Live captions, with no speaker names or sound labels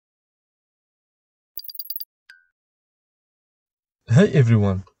Hey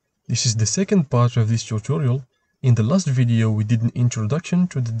everyone, this is the second part of this tutorial. In the last video we did an introduction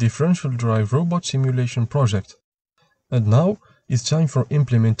to the differential drive robot simulation project. And now it's time for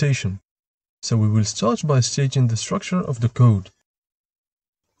implementation. So we will start by stating the structure of the code.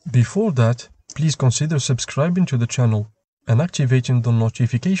 Before that, please consider subscribing to the channel and activating the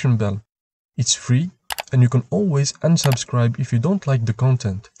notification bell. It's free and you can always unsubscribe if you don't like the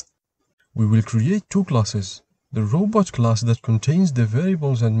content. We will create two classes. The robot class that contains the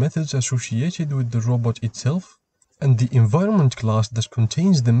variables and methods associated with the robot itself, and the environment class that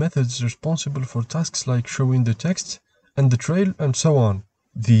contains the methods responsible for tasks like showing the text and the trail and so on.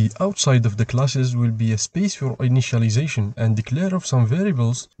 The outside of the classes will be a space for initialization and declare of some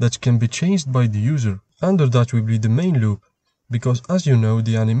variables that can be changed by the user. Under that will be the main loop, because as you know,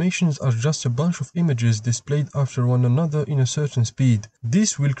 the animations are just a bunch of images displayed after one another in a certain speed.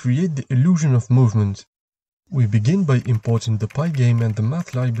 This will create the illusion of movement. We begin by importing the Pygame and the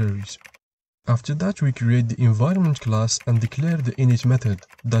math libraries. After that we create the environment class and declare the init method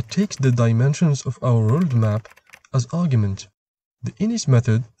that takes the dimensions of our world map as argument. The init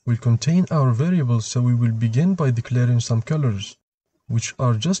method will contain our variables, so we will begin by declaring some colors, which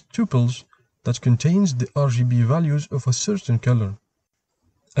are just tuples that contains the RGB values of a certain color.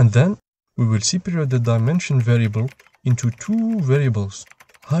 And then we will separate the dimension variable into two variables,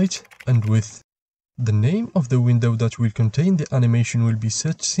 height and width. The name of the window that will contain the animation will be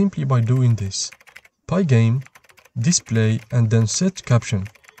set simply by doing this. Pygame, display, and then set caption.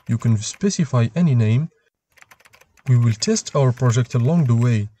 You can specify any name. We will test our project along the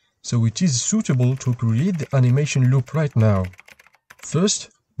way, so it is suitable to create the animation loop right now. First,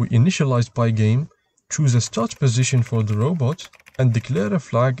 we initialize Pygame, choose a start position for the robot, and declare a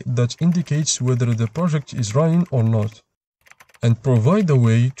flag that indicates whether the project is running or not, and provide a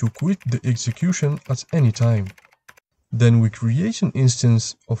way to quit the execution at any time. Then we create an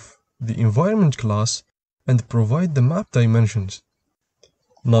instance of the environment class and provide the map dimensions.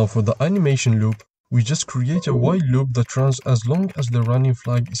 Now for the animation loop, we just create a while loop that runs as long as the running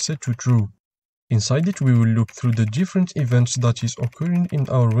flag is set to true. Inside it we will look through the different events that is occurring in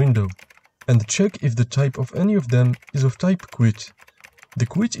our window and check if the type of any of them is of type quit. The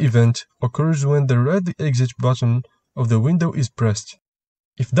quit event occurs when the red exit button of the window is pressed.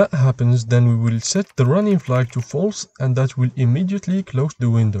 If that happens, then we will set the running flag to false and that will immediately close the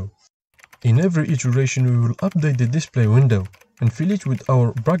window. In every iteration we will update the display window and fill it with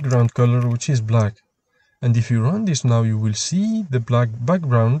our background color, which is black. And if you run this now, you will see the black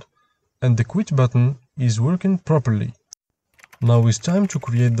background and the quit button is working properly. Now it's time to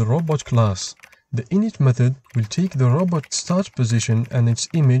create the robot class. The init method will take the robot start position and its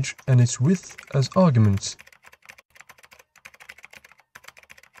image and its width as arguments.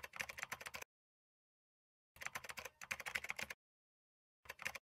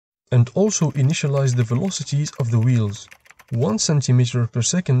 And also initialize the velocities of the wheels. 1 centimeter per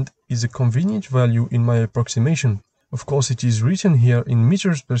second is a convenient value in my approximation. Of course it is written here in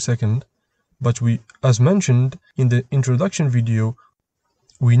meters per second, but as mentioned in the introduction video,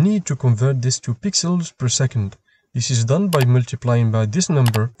 we need to convert this to pixels per second. This is done by multiplying by this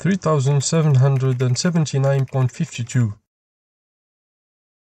number 3779.52.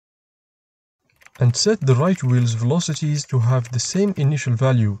 And set the right wheel's velocities to have the same initial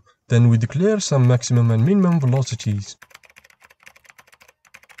value. Then we declare some maximum and minimum velocities.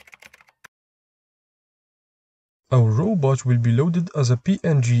 Our robot will be loaded as a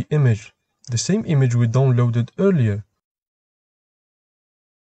PNG image, the same image we downloaded earlier.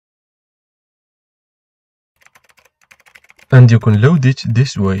 And you can load it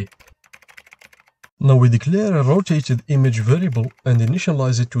this way. Now we declare a rotated image variable and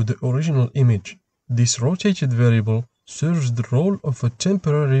initialize it to the original image. This rotated variable serves the role of a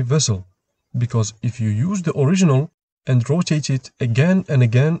temporary vessel, because if you use the original and rotate it again and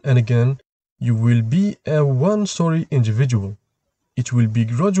again and again, you will be a one-story individual. It will be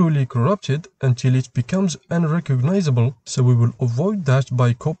gradually corrupted until it becomes unrecognizable, so we will avoid that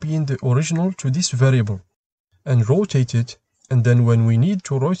by copying the original to this variable and rotate it, and then when we need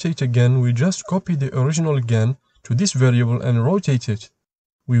to rotate again, we just copy the original again to this variable and rotate it.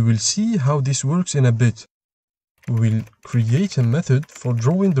 We will see how this works in a bit. We will create a method for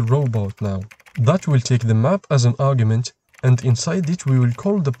drawing the robot now. That will take the map as an argument, and inside it we will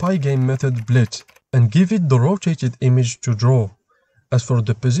call the Pygame method blit and give it the rotated image to draw. As for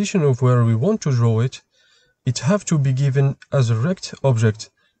the position of where we want to draw it, it have to be given as a rect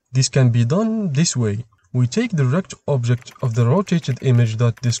object. This can be done this way. We take the rect object of the rotated image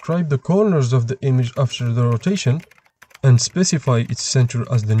that describe the corners of the image after the rotation and specify its center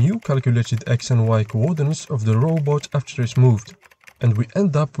as the new calculated x and y coordinates of the robot after it's moved. and we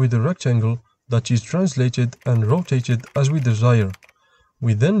end up with a rectangle that is translated and rotated as we desire.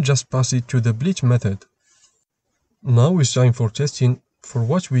 We then just pass it to the bleach method. Now it's time for testing for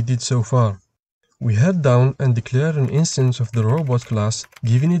what we did so far. We head down and declare an instance of the robot class,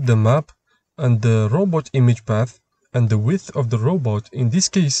 giving it the map and the robot image path, and the width of the robot in this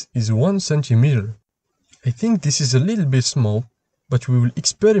case is 1 centimeter. I think this is a little bit small, but we will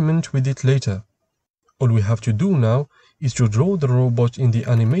experiment with it later. All we have to do now is to draw the robot in the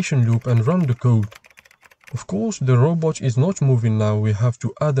animation loop and run the code. Of course, the robot is not moving now, we have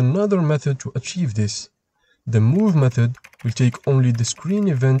to add another method to achieve this. The move method will take only the screen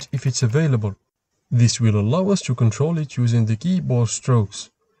event if it's available. This will allow us to control it using the keyboard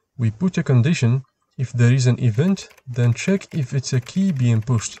strokes. We put a condition. If there is an event, then check if it's a key being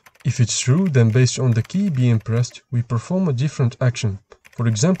pushed. If it's true, then based on the key being pressed, we perform a different action. For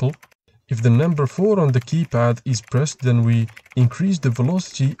example, if the number 4 on the keypad is pressed, then we increase the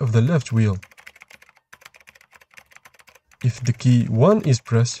velocity of the left wheel. If the key 1 is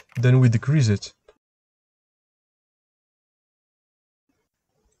pressed, then we decrease it.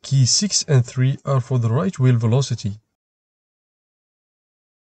 Key 6 and 3 are for the right wheel velocity.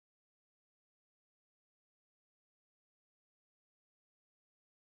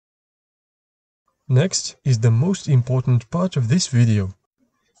 Next is the most important part of this video.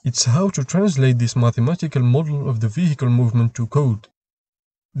 It's how to translate this mathematical model of the vehicle movement to code.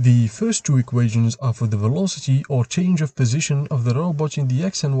 The first two equations are for the velocity or change of position of the robot in the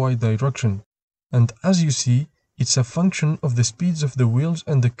x and y direction. And as you see, it's a function of the speeds of the wheels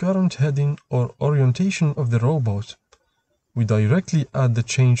and the current heading or orientation of the robot. We directly add the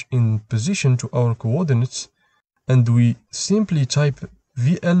change in position to our coordinates, and we simply type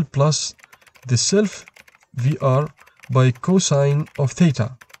VL plus the self VR by cosine of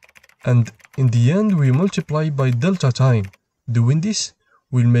theta. And in the end we multiply by delta time. Doing this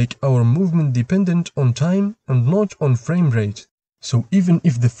will make our movement dependent on time and not on frame rate. So even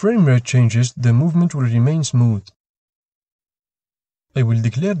if the frame rate changes, the movement will remain smooth. I will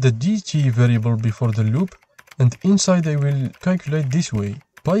declare the dt variable before the loop, and inside I will calculate this way.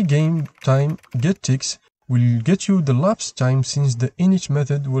 Pygame time getTicks will get you the lapse time since the init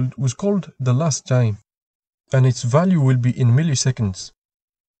method was called the last time, and its value will be in milliseconds.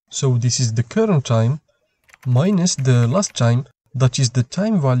 So this is the current time minus the last time, that is the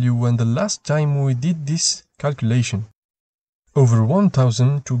time value when the last time we did this calculation, over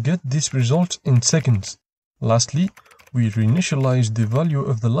 1000 to get this result in seconds. Lastly, we reinitialize the value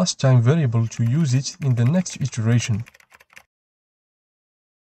of the last time variable to use it in the next iteration.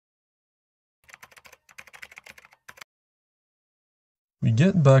 We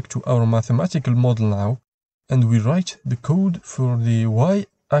get back to our mathematical model now, and we write the code for the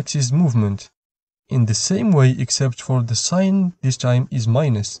y-axis movement in the same way, except for the sign this time is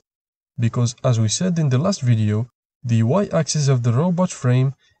minus, because as we said in the last video, the y-axis of the robot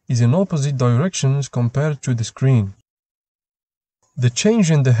frame is in opposite directions compared to the screen. The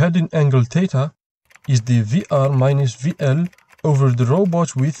change in the heading angle theta is the VR minus VL over the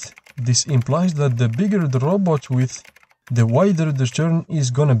robot width. This implies that the bigger the robot width, the wider the turn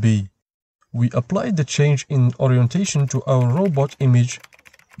is gonna be. We apply the change in orientation to our robot image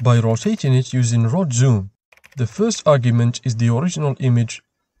by rotating it using rot zoom. The first argument is the original image,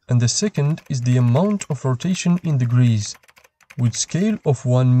 and the second is the amount of rotation in degrees, with scale of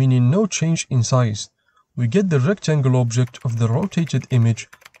 1 meaning no change in size. We get the rectangle object of the rotated image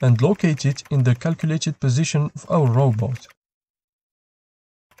and locate it in the calculated position of our robot.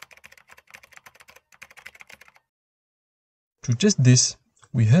 To test this,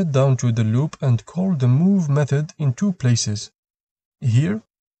 we head down to the loop and call the move method in two places, here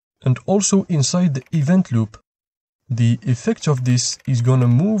and also inside the event loop. The effect of this is gonna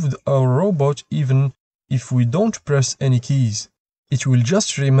move our robot even if we don't press any keys. It will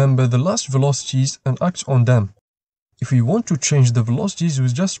just remember the last velocities and act on them. If we want to change the velocities, we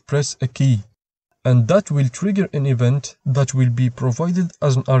just press a key, and that will trigger an event that will be provided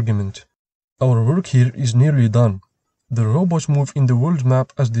as an argument. Our work here is nearly done. The robot moves in the world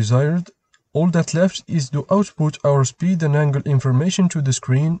map as desired. All that left is to output our speed and angle information to the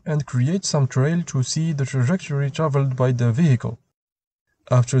screen and create some trail to see the trajectory traveled by the vehicle.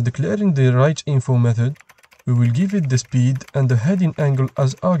 After declaring the right info method, we will give it the speed and the heading angle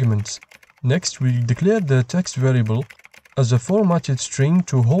as arguments. Next, we declare the text variable as a formatted string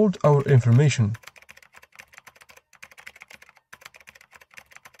to hold our information.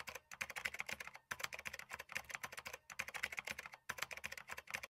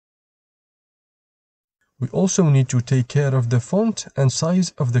 We also need to take care of the font and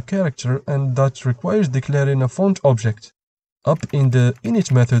size of the character, and that requires declaring a font object. up in the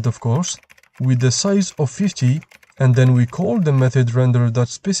init method, of course, with the size of 50, and then we call the method render that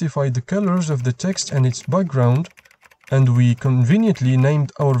specifies the colors of the text and its background, and we conveniently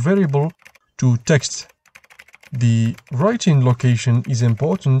named our variable to text. The writing location is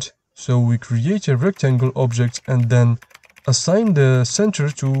important, so we create a rectangle object and then assign the center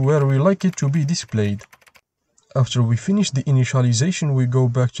to where we like it to be displayed. After we finish the initialization, we go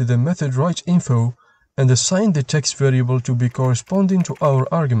back to the method writeInfo and assign the text variable to be corresponding to our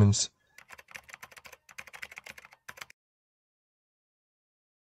arguments.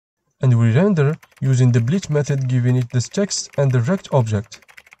 And we render using the bleach method, giving it the text and the rect object.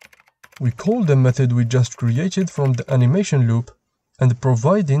 We call the method we just created from the animation loop and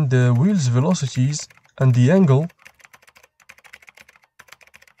providing the wheel's velocities and the angle,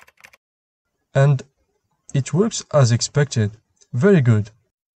 and it works as expected. Very good.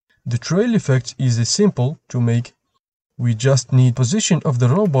 The trail effect is simple to make. We just need position of the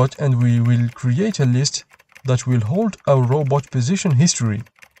robot and we will create a list that will hold our robot position history.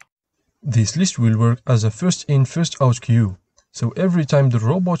 This list will work as a first in first out queue. So every time the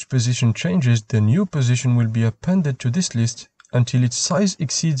robot's position changes, the new position will be appended to this list until its size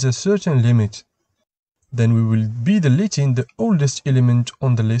exceeds a certain limit. Then we will be deleting the oldest element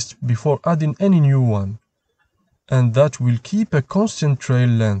on the list before adding any new one. And that will keep a constant trail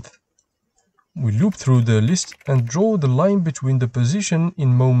length. We loop through the list and draw the line between the position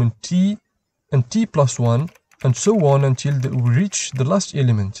in moment t and t+1 and so on until we reach the last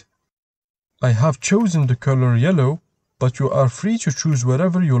element. I have chosen the color yellow, but you are free to choose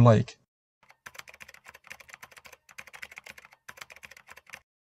whatever you like.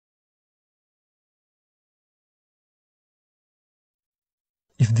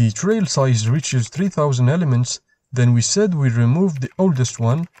 If the trail size reaches 3000 elements, then we said we remove the oldest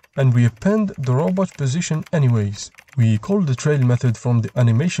one and we append the robot position anyways. We call the trail method from the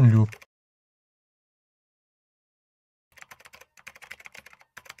animation loop.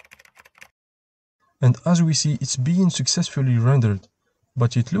 And as we see, it's being successfully rendered,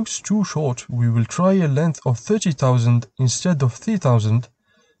 but it looks too short. We will try a length of 30,000 instead of 3,000,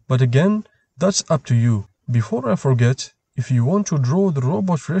 but again, that's up to you. Before I forget, if you want to draw the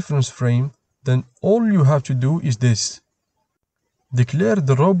robot reference frame, then all you have to do is this. Declare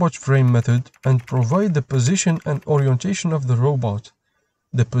the robot frame method and provide the position and orientation of the robot.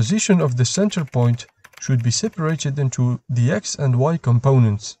 The position of the center point should be separated into the X and Y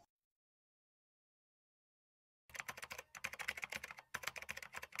components.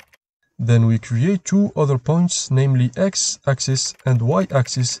 Then we create two other points, namely X-axis and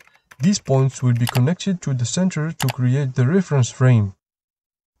Y-axis. These points will be connected to the center to create the reference frame.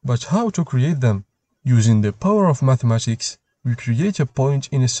 But how to create them? Using the power of mathematics, we create a point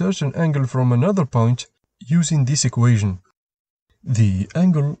in a certain angle from another point using this equation. The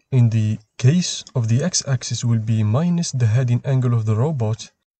angle in the case of the X-axis will be minus the heading angle of the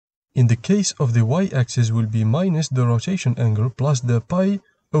robot. In the case of the Y-axis will be minus the rotation angle plus the pi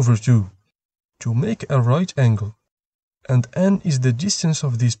over 2 to make a right angle, and n is the distance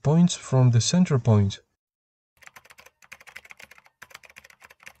of these points from the center point.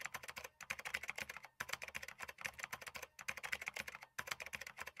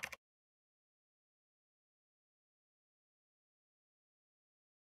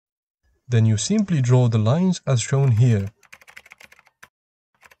 Then you simply draw the lines as shown here.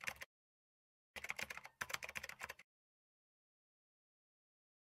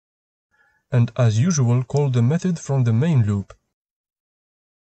 And as usual, call the method from the main loop.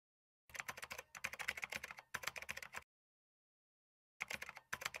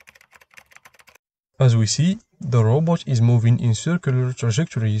 As we see, the robot is moving in circular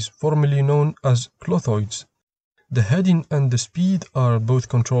trajectories, formerly known as clothoids. The heading and the speed are both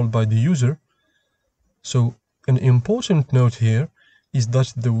controlled by the user. So an important note here is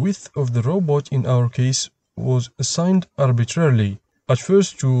that the width of the robot in our case was assigned arbitrarily. At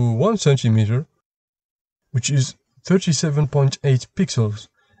first to 1 centimeter, which is 37.8 pixels,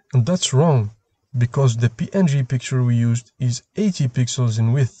 and that's wrong because the PNG picture we used is 80 pixels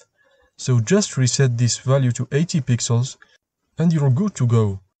in width. So just reset this value to 80 pixels and you're good to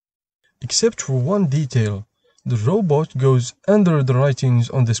go. Except for one detail, the robot goes under the writings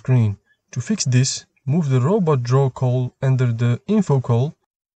on the screen. To fix this, move the robot draw call under the info call,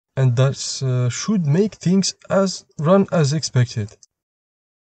 and that should make things run as expected.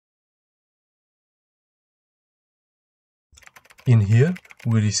 In here,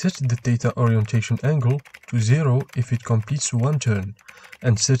 we reset the theta orientation angle to 0 if it completes one turn,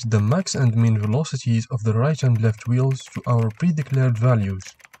 and set the max and min velocities of the right and left wheels to our pre-declared values.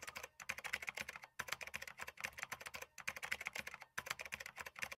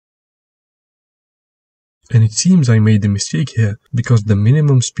 And it seems I made a mistake here, because the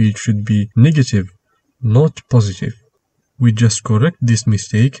minimum speed should be negative, not positive. We just correct this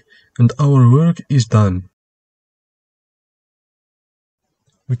mistake and our work is done.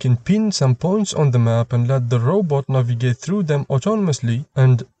 We can pin some points on the map and let the robot navigate through them autonomously,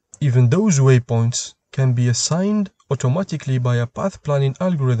 and even those waypoints can be assigned automatically by a path planning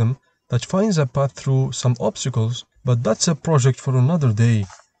algorithm that finds a path through some obstacles, but that's a project for another day.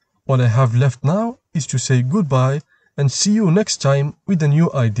 All I have left now is to say goodbye and see you next time with a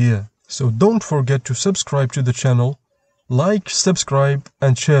new idea. So don't forget to subscribe to the channel, like, subscribe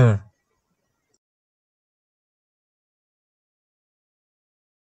and share.